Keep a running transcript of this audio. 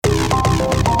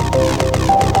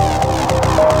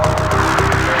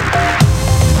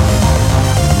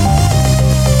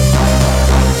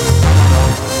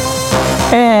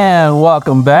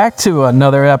welcome back to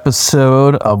another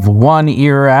episode of One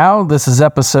Ear Out. This is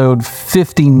episode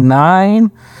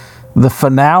 59, the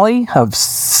finale of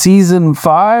season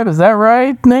 5. Is that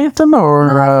right, Nathan? Or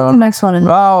the next one is.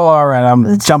 Oh, all right.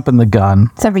 I'm jumping the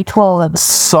gun. It's every 12 episodes.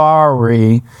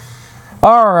 Sorry.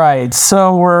 All right.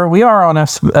 So we are on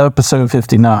episode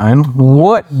 59.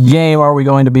 What game are we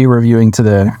going to be reviewing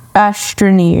today?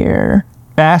 Astroneer.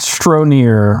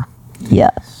 Astroneer.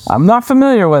 Yes. I'm not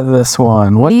familiar with this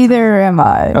one. What? Neither am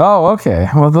I. Oh, okay.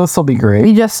 Well, this will be great.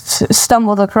 We just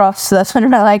stumbled across this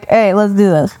and we're like, hey, let's do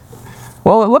this.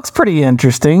 Well, it looks pretty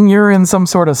interesting. You're in some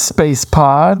sort of space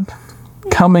pod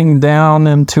coming down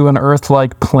into an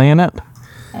Earth-like planet.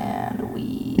 And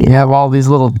You have all these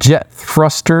little jet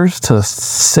thrusters to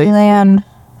save. land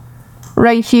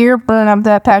right here, burn up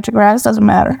that patch of grass, doesn't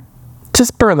matter.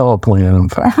 Just burn the whole planet, in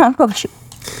fact.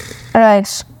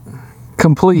 Alright.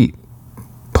 Complete.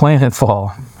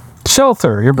 Planetfall.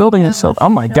 Shelter. You're building a shelter. Oh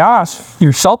my gosh.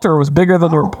 Your shelter was bigger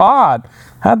than your pod.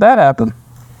 How'd that happen?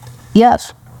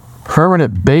 Yes.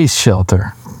 Permanent base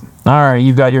shelter. All right,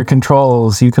 you've got your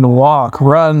controls. You can walk,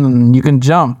 run, you can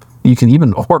jump. You can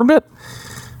even orbit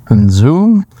and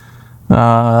zoom.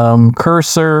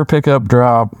 Cursor, pick up,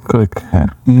 drop, quick.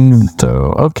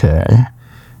 So, okay.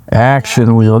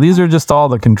 Action wheel. These are just all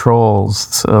the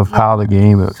controls of how the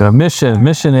game is.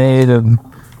 Mission aid, and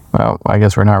well, I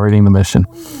guess we're not reading the mission.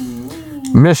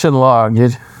 Mission log.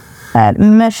 At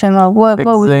mission of what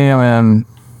Examine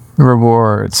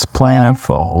rewards.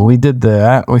 Planetfall. We did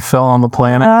that. We fell on the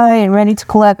planet. Alright, ready to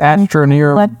collect.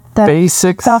 Astroneer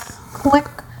basics. Stuff. Click.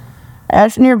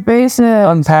 Astroneer basic.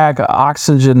 Unpack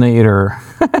oxygenator.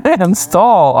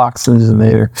 Install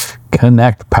oxygenator.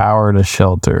 Connect power to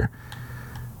shelter.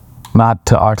 Not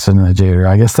to oxygenator.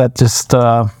 I guess that just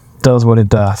does what it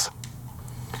does.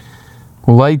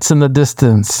 Lights in the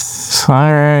distance. All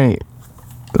right.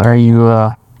 Are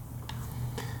you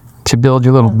to build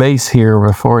your little base here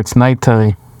before it's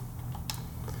nighttime?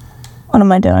 What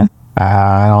am I doing?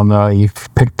 I don't know. You've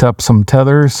picked up some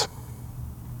tethers.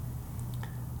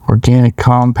 Organic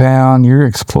compound. You're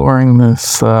exploring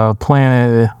this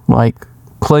planet-like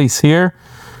place here.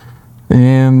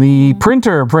 And the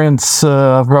printer prints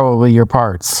probably your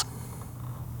parts.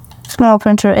 Small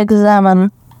printer,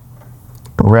 examine.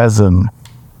 Resin.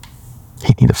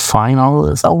 You need to find all of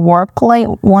this. A work light,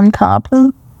 1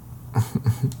 copper.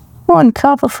 1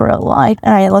 copper for a light.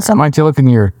 Alright, let's Why don't you look in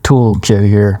your toolkit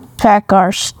here? pack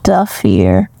our stuff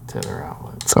here. Tether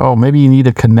outlets. Oh, maybe you need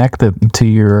to connect it to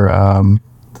your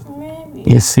Maybe.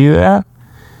 you see that?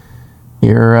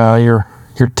 Your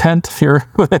tent,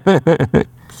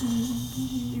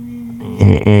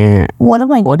 What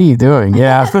am I? What are you doing?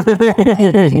 Yeah.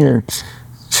 You're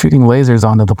shooting lasers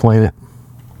onto the planet.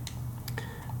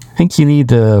 I think you need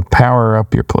to power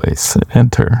up your place.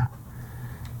 Enter.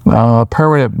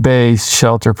 Permanent base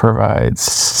shelter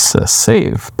provides a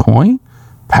save point,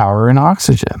 power, and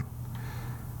oxygen.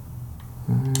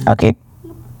 Okay.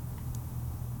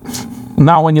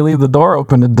 Not when you leave the door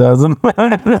open, it doesn't.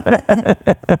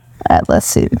 Let's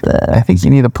see. I think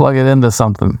you need to plug it into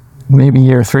something. Maybe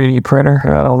your 3D printer.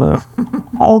 I don't know.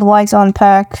 Old lights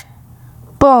unpack.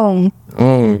 Boom.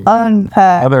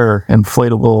 Unpack. Other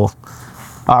inflatable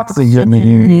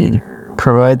oxygen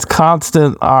provides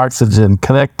constant oxygen.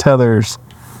 Connect tethers.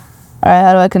 Alright,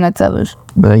 how do I connect others?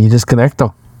 You just connect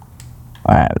them.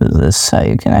 Alright, is this how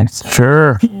you connect?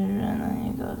 Sure.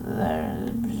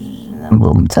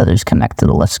 Boom, tethers connected.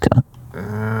 Let's go.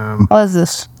 What is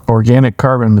this? Organic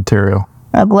carbon material.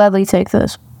 I'll gladly take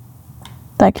this.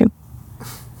 Thank you.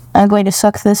 I'm going to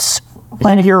suck this.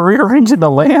 You're rearranging the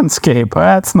landscape.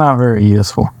 That's not very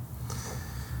useful.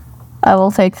 I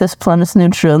will take this planet's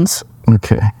nutrients.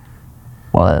 Okay.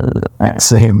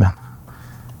 Same.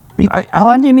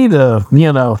 You need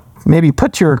to, maybe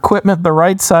put your equipment the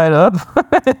right side up.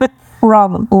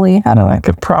 Probably. How do I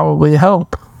Could probably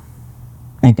help.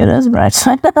 think it is right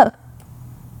side up?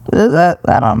 Is that?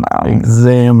 I don't know.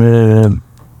 Examine.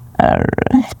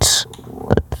 Alright.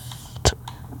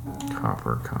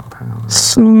 Copper compound.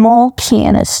 Small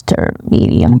canister,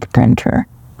 medium printer.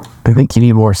 I think you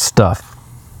need more stuff.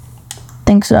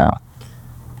 Think so.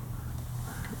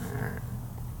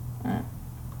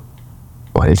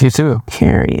 What did you do?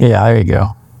 Carry. Yeah, there you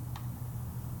go.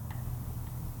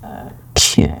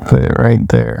 Put it right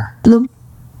there. Bloop.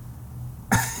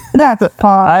 That's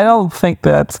fine. I don't think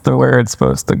that's where it's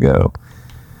supposed to go.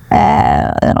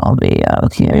 It'll be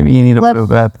okay. Maybe you need to move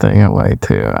that thing away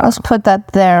too. Let's put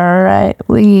that there, right?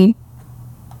 You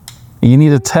need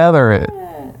to tether it.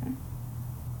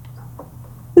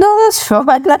 No, that's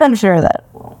fine. I'm sure that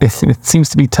will. It seems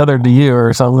to be tethered to you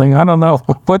or something. I don't know.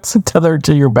 What's tethered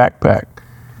to your backpack?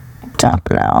 Don't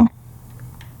know.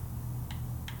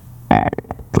 Alright,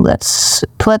 let's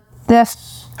put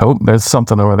this. Oh, there's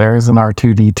something over there. It's an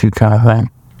R2D2 kind of thing.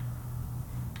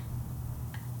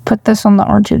 Put this on the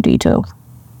R2D2.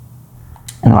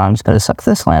 And I'm just gonna suck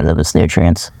this land of its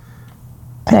nutrients.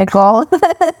 Take all of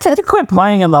it. Quit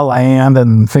playing in the land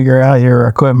and figure out your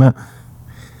equipment.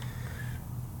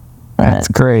 That's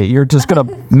great. You're just gonna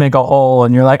make a hole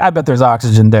and you're like, I bet there's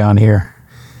oxygen down here.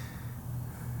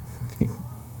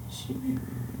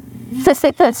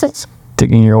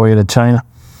 Digging your way to China.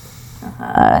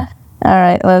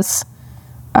 Alright,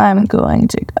 I'm going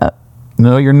to go.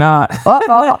 No, you're not.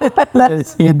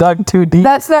 That's, You dug too deep.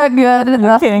 that's not good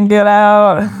enough. Can't get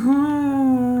out.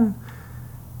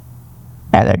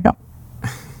 There you go.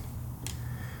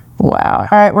 Wow.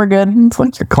 Alright, we're good. It's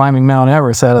like you're climbing Mount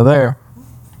Everest out of there.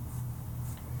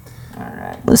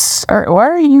 Why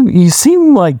are you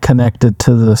seem like connected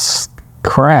to this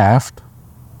craft.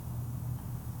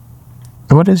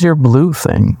 What is your blue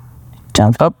thing?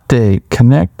 Jump. Update,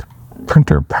 connect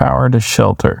printer power to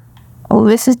shelter. Oh,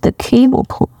 this is the cable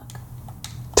plug.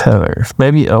 Tethers.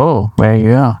 Maybe, oh, there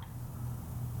you go.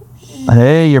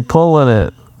 Hey, you're pulling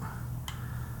it.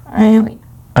 Really?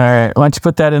 All right, why don't you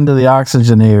put that into the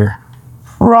oxygenator?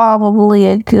 Probably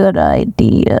a good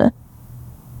idea.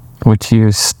 Which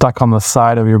you stuck on the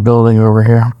side of your building over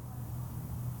here.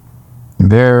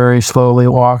 Very slowly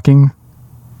walking.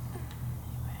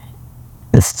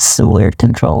 This is some weird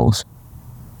controls.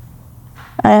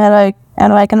 How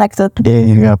do I connect it? Yeah,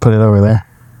 you gotta put it over there.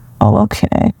 Oh,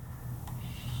 okay.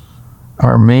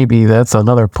 Or maybe that's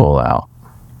another pull out.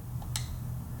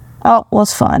 Oh,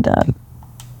 let's find out.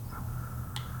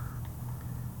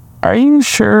 Are you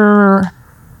sure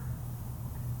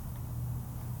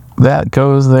that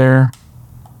goes there?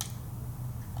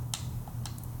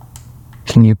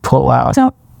 Can you pull out?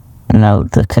 Don't know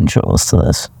the controls to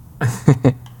this.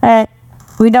 Alright.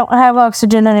 We don't have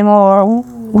oxygen anymore.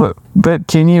 But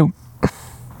can you?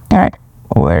 Alright.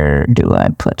 Where do I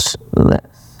put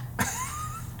this?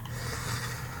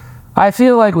 I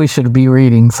feel like we should be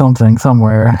reading something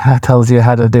somewhere that tells you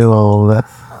how to do all of this.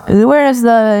 Where's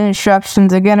the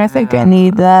instructions again? I think I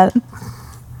need that.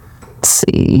 Let's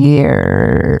see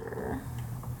here.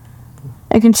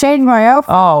 I can change my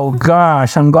outfit. Oh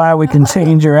gosh, I'm glad we can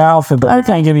change your outfit, but I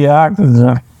can't give you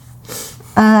oxygen.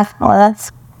 Well,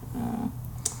 that's...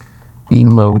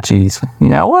 Emojis.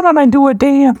 Yeah, why don't I do a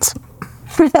dance?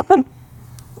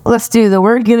 Let's do the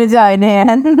we're gonna die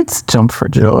dance. Jump for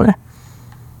joy.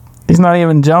 He's not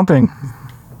even jumping.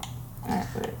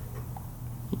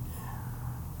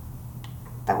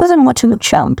 That wasn't much of a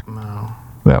jump. No,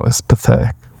 that was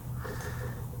pathetic.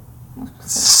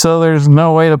 So there's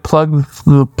no way to plug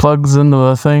the plugs into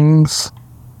the things?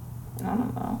 I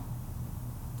don't know.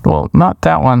 Well, not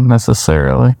that one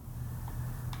necessarily.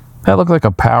 That looked like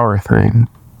a power thing.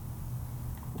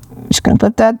 Just gonna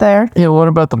put that there. Yeah, what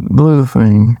about the blue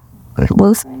thing?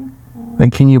 Blue thing.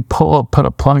 Like, can you put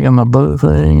a plug in the blue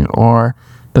thing, or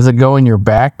does it go in your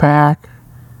backpack?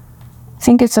 I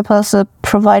think it's supposed to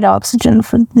provide oxygen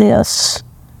for this.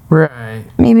 Right.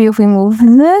 Maybe if we move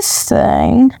this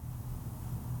thing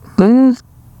to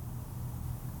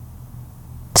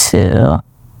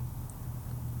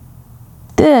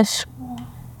this.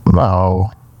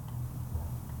 No.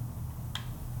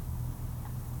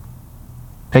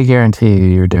 I guarantee you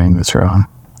you're doing this wrong.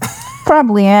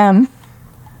 Probably am.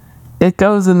 It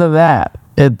goes into that.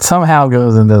 It somehow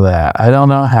goes into that. I don't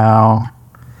know how.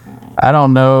 I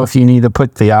don't know if you need to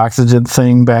put the oxygen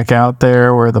thing back out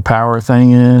there where the power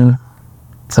thing is,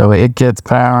 so it gets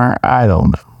power. I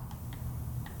don't know.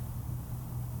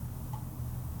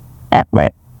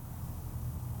 Right.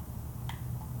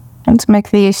 Let's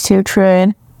make these two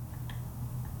trade.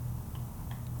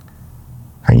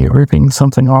 Are you ripping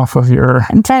something off of your...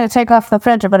 I'm trying to take off the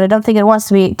printer, but I don't think it wants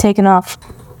to be taken off.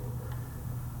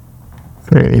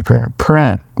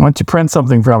 Print. Why don't you print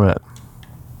something from it?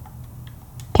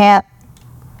 Can't.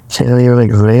 Can't you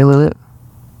like veil it?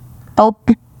 Oh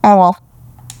well.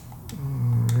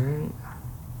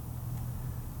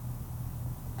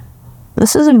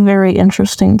 This is a very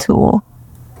interesting tool.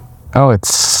 Oh,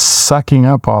 it's sucking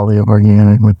up all the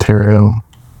organic material.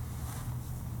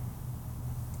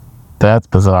 That's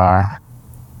bizarre.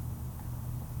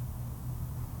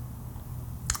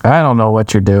 I don't know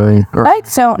what you're doing. I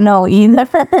don't know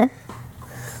either.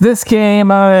 This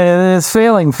game is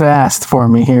failing fast for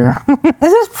me here.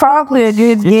 This is probably a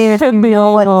good game if you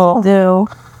know what to do.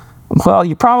 Well,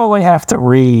 you probably have to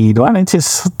read. Why don't you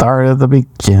start at the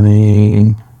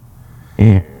beginning?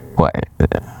 What?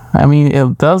 I mean,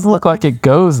 it does look like it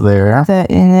goes there. That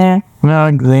in there. Now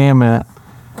examine it.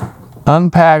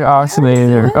 Unpack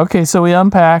oxygenator. Okay, so we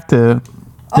unpacked it.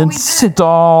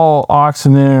 Install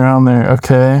oxygenator on there.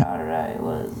 Okay. Alright,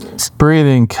 what is this?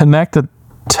 Breathing. Connect the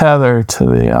tether to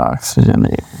the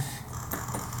oxygenator.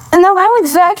 And now how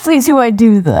exactly do I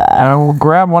do that? I will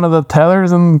grab one of the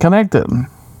tethers and connect it.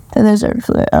 There's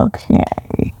actually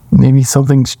okay. Maybe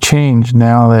something's changed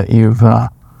now that you've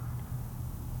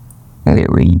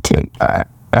retake.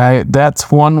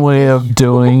 That's one way of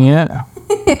doing it.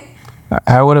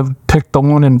 I would have picked the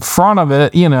one in front of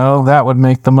it, that would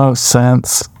make the most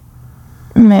sense.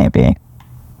 Maybe.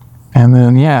 And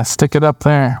then stick it up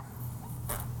there.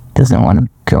 Doesn't want to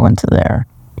go into there.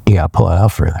 You gotta pull it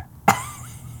out further.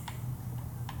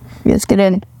 Just get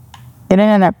in. Get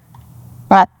in there.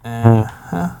 What?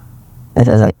 It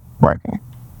doesn't work.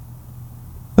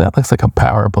 That looks like a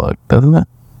power plug, doesn't it?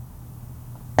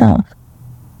 Oh.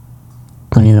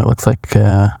 I mean, it looks like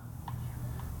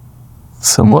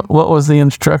so what was the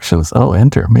instructions? Oh,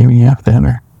 enter. Maybe you have to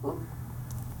enter.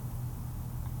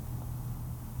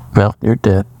 Well, you're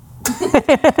dead.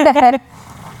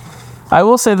 I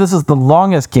will say this is the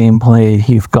longest gameplay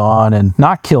you've gone and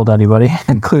not killed anybody,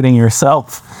 including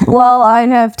yourself. Well, I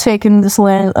have taken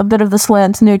a bit of this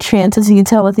land's new chance, as you can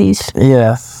tell with these.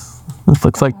 Yes. This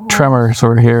looks like tremors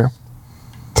over here.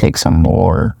 Take some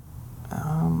more.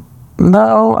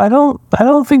 No, I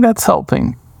don't think that's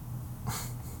helping.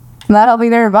 Not helping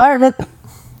their environment.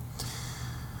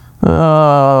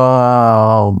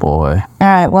 Oh boy.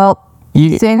 Alright, well,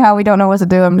 seeing how we don't know what to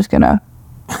do, I'm just gonna...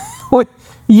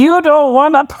 You don't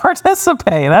want to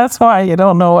participate. That's why you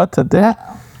don't know what to do.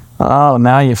 Oh,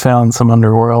 now you found some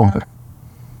underworld.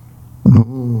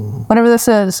 Whatever this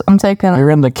is, I'm taking it. You're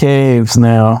in the caves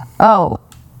now. Oh.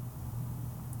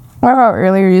 What about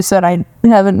earlier you said I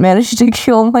haven't managed to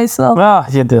kill myself? Oh,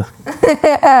 you do.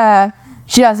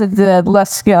 Just did.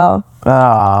 Let's go.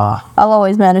 Ah. I'll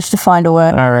always manage to find a way.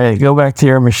 All right, go back to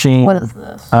your machine. What is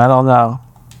this? I don't know.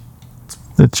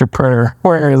 It's your printer.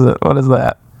 Where is it? What is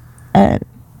that?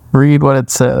 Read what it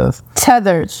says.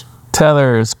 Tethers.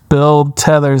 Tethers. Build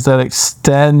tethers that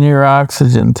extend your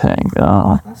oxygen tank.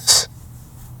 Oh.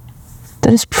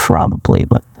 That is probably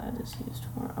what that is used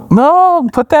for. Oh. No,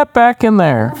 put that back in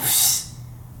there.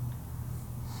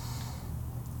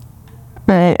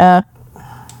 Right,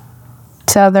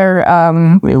 tether,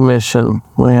 New mission,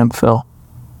 landfill.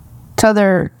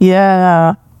 tether,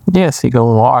 yeah. Yes, you can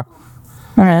walk.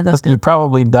 Alright, that's You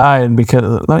probably died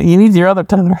because you need your other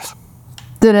tethers.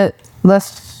 did it.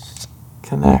 Let's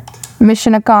Connect.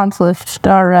 mission accomplished.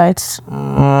 Alright.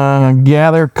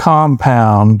 Gather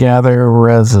compound. Gather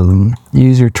resin.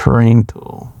 Use your terrain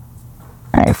tool.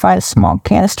 Alright, find a small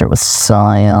canister with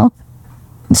soil.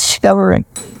 Discover a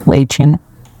leaching.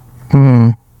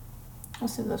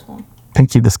 Let's do this one. I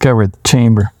think you discovered the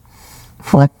chamber.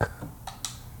 Flick.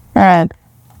 Alright.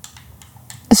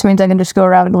 This means I can just go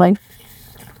around like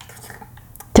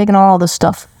taking all the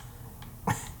stuff.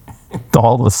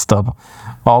 All the stuff.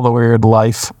 All the weird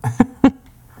life.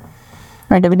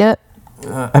 Alright, did we do it?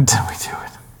 Until we do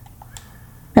it.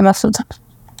 I must have.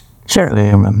 Sure.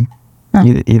 Damn.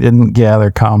 You didn't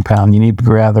gather compound. You need to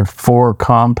gather 4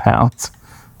 compounds.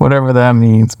 Whatever that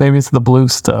means. Maybe it's the blue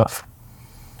stuff.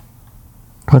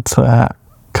 What's that?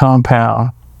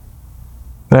 Compound.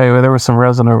 There was some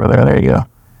resin over there. There you go.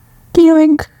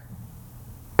 Yoink.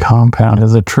 Compound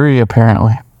is a tree,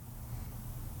 apparently.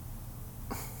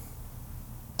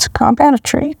 It's a compound of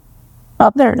tree.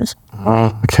 Oh, there it is.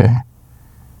 Okay.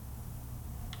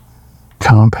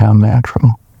 Compound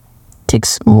natural.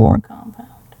 Takes more compound.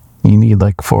 You need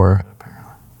like 4.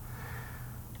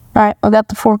 Alright, we got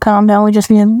the 4 compound. We just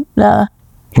need You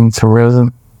need some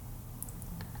resin.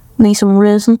 some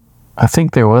resin. I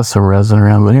think there was some resin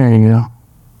around, but here you go.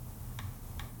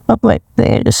 Oh wait,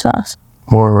 they just sauce.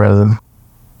 More resin.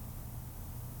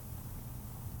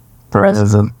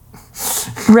 Resin.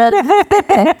 Red.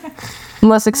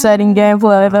 Most exciting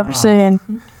gameplay I've ever seen.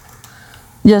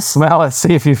 Just Now let's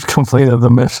see if you've completed the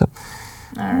mission.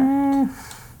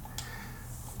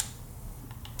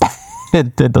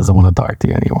 It doesn't want to talk to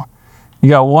you anymore. You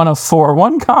got 1 of 4.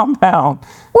 1 compound.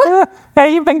 What?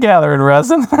 Hey, you've been gathering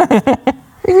resin. what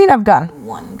do you mean I've got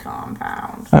 1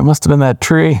 compound? That must have been that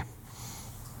tree.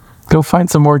 Go find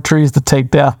some more trees to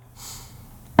take down.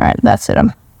 Alright, that's it.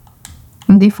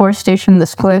 I'm deforestation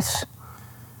this place.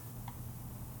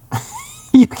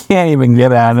 You can't even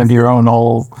get out of your own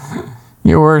hole.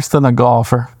 You're worse than a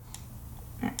golfer.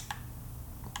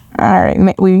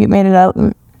 Alright, we made it out.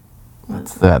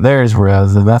 What's that? There's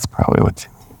resin. That's probably what you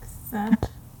need. That.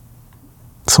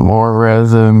 Some more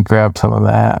resin. Grab some of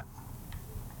that.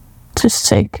 Just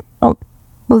take. Oh,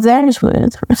 well, there's where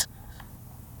it's.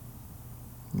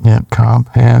 Yeah,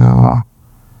 compound.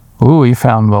 Ooh, we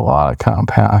found a lot of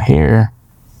compound here.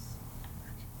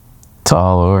 It's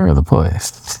all over the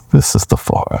place. This is the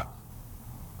forest.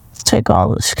 Let's take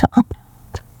all this compound.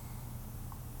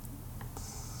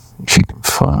 You can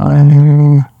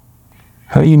find.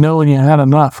 How do you know when you had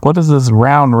enough? What is this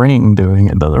round ring doing?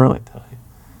 It doesn't really tell you.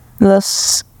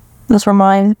 This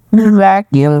reminds me of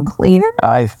vacuum cleaner.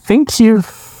 I think you've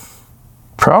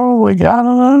probably got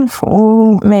enough.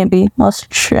 Oh, Maybe. Let's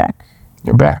check.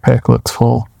 your backpack looks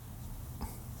full.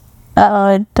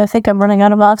 I think I'm running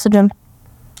out of oxygen.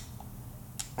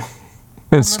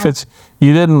 It's because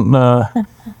you didn't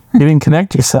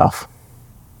connect yourself.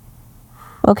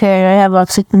 Okay, I have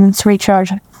oxygen. It's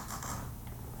recharging.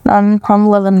 I'm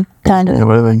living, kind of. You're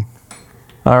living.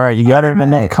 All right, you got it in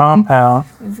that compound.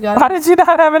 Why did you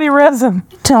not have any resin?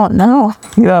 Don't know.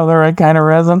 You have the right kind of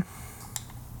resin.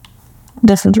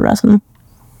 Different resin.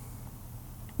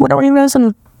 What are we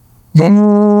resin? Get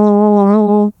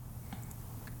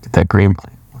that green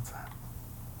plate. What's that?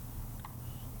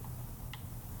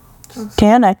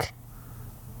 Organic.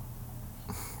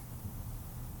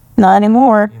 Not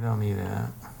anymore. You don't need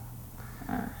that.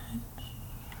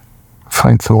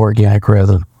 Find some organic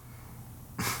resin.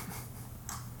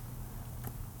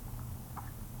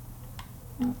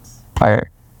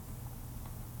 Fire.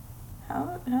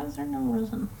 How's there no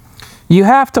resin? You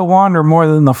have to wander more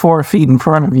than the 4 feet in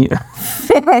front of you.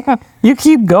 You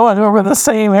keep going over the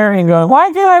same area and going,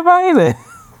 why can't I find it?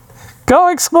 Go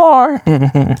explore.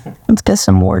 Let's get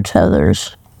some more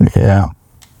tethers. Yeah.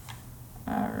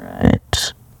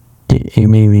 Alright. You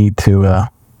may need to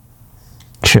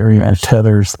carry your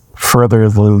tethers further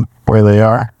than where they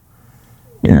are.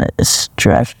 Yeah,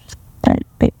 stretch.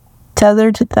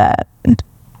 Tether to that.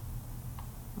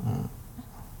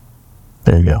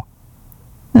 There you go.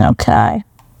 Now can I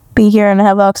be here and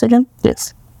have oxygen?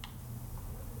 Yes.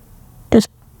 Just,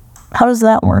 how does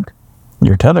that work?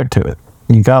 You're tethered to it.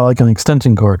 You got like an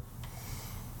extension cord.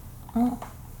 Oh.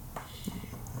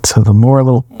 So the more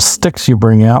little sticks you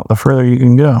bring out, the further you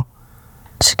can go.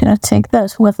 Just gonna take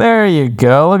this with. There you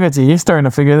go. Look at you. You're starting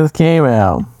to figure this game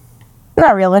out.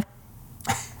 Not really.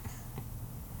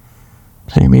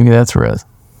 See, maybe that's resin.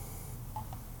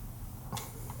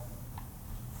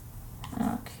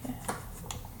 Okay.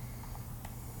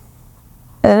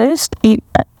 Just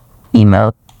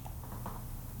emote.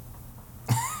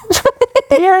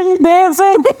 Here you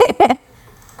dancing.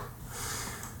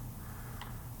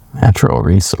 Natural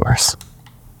resource.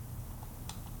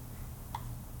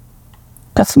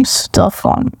 Got some stuff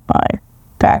on my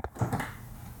back.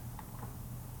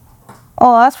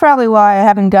 Oh, that's probably why I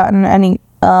haven't gotten any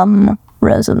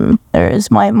resin.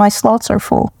 My slots are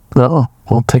full. Oh,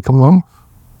 we'll take them home.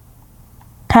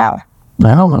 How?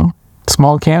 I don't know.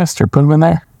 Small canister. Put them in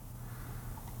there.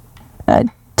 I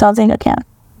don't think I can.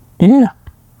 Yeah.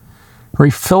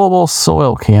 Refillable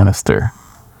soil canister.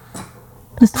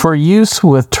 For use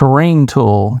with terrain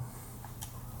tool.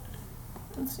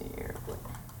 Let's see here.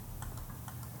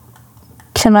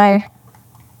 Can I?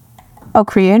 Oh,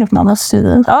 creative mode. Let's do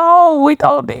this. Oh, we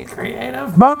don't need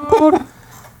creative mode.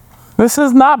 This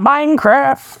is not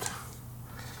Minecraft.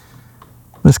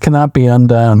 This cannot be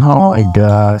undone. Oh my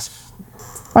gosh.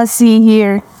 Let's see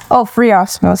here. Oh, free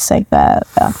oxygen. Let's take that.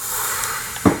 Yeah.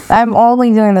 I'm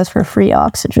only doing this for free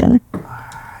oxygen.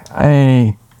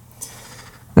 I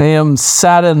am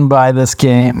saddened by this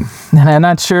game. And I'm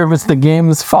not sure if it's the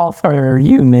game's fault or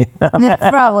you, Nathan. It's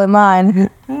probably mine.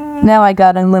 Now I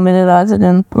got unlimited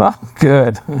oxygen. Well,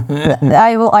 good.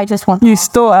 I just want. You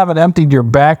still haven't emptied your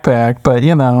backpack, but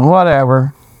you know,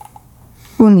 whatever.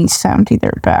 Who needs to empty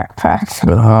their backpack?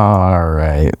 All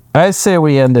right. I say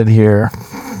we end it here.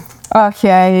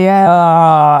 Okay,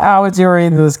 yeah. How would you rate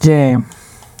this game?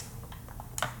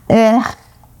 Yeah.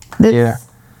 Yeah.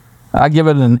 I'll give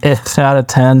it an out of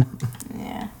 10.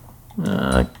 Yeah.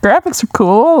 Graphics are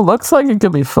cool. Looks like it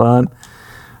could be fun.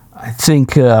 I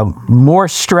think more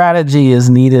strategy is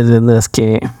needed in this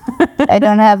game. I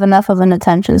don't have enough of an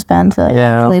attention span to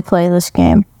actually play this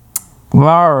game.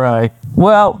 All right.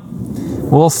 Well,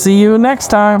 we'll see you next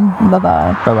time.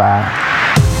 Bye-bye. Bye-bye.